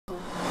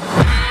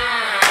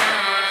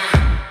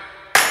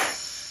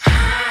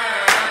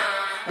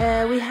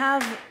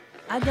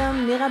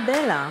Adam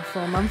Mirabella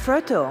from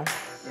Manfrotto.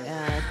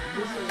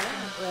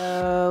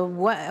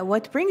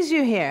 What brings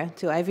you here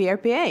to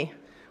IVRPA?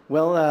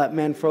 Well,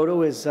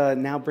 Manfrotto is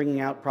now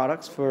bringing out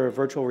products for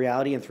virtual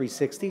reality and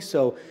 360,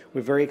 so we're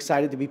very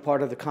excited to be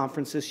part of the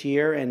conference this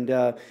year and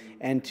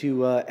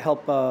to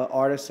help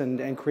artists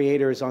and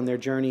creators on their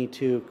journey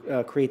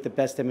to create the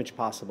best image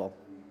possible.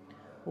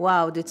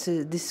 Wow, this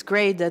is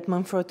great that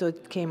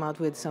Manfrotto came out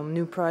with some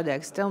new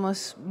products. Tell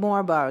us more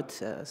about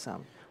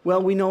some.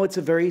 Well, we know it's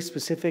a very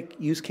specific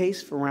use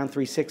case for around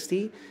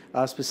 360,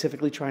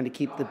 specifically trying to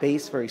keep the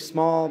base very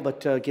small,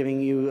 but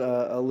giving you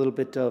a little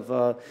bit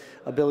of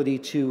ability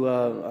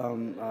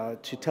to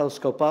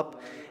telescope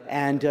up,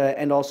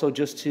 and also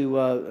just to,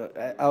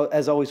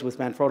 as always with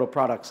Manfrotto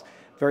products,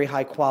 very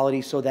high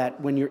quality so that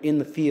when you're in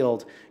the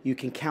field, you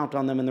can count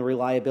on them and the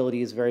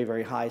reliability is very,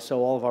 very high. So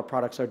all of our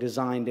products are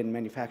designed and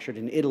manufactured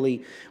in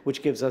Italy,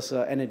 which gives us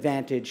an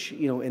advantage,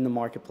 in the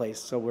marketplace.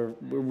 So we're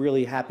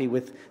really happy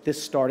with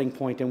this starting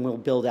point and we'll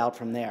build out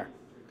from there.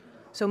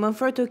 So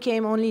Manfrotto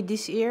came only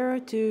this year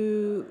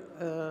to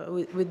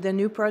with the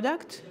new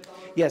product?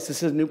 Yes,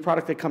 this is a new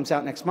product that comes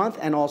out next month,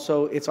 and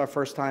also it's our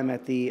first time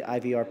at the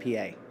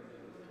IVRPA.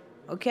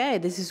 Okay,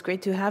 this is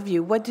great to have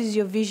you. What is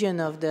your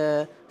vision of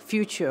the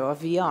future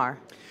of VR?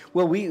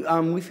 Well,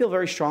 we feel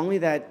very strongly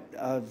that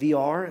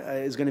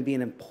VR is going to be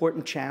an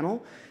important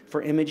channel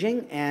for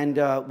imaging, and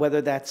whether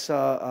that's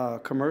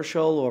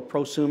commercial or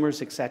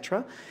prosumers,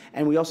 etc.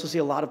 And we also see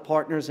a lot of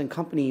partners and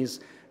companies.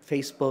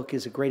 Facebook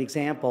is a great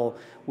example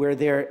where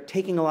they're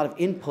taking a lot of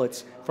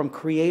inputs from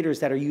creators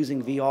that are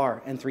using VR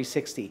and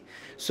 360.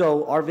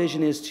 So our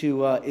vision is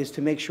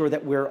to make sure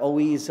that we're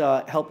always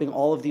helping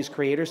all of these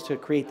creators to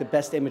create the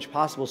best image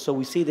possible. So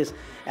we see this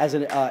as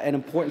an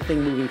important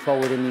thing moving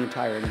forward in the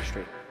entire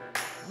industry.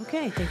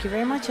 Okay, thank you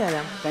very much,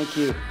 Adam. Thank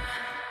you.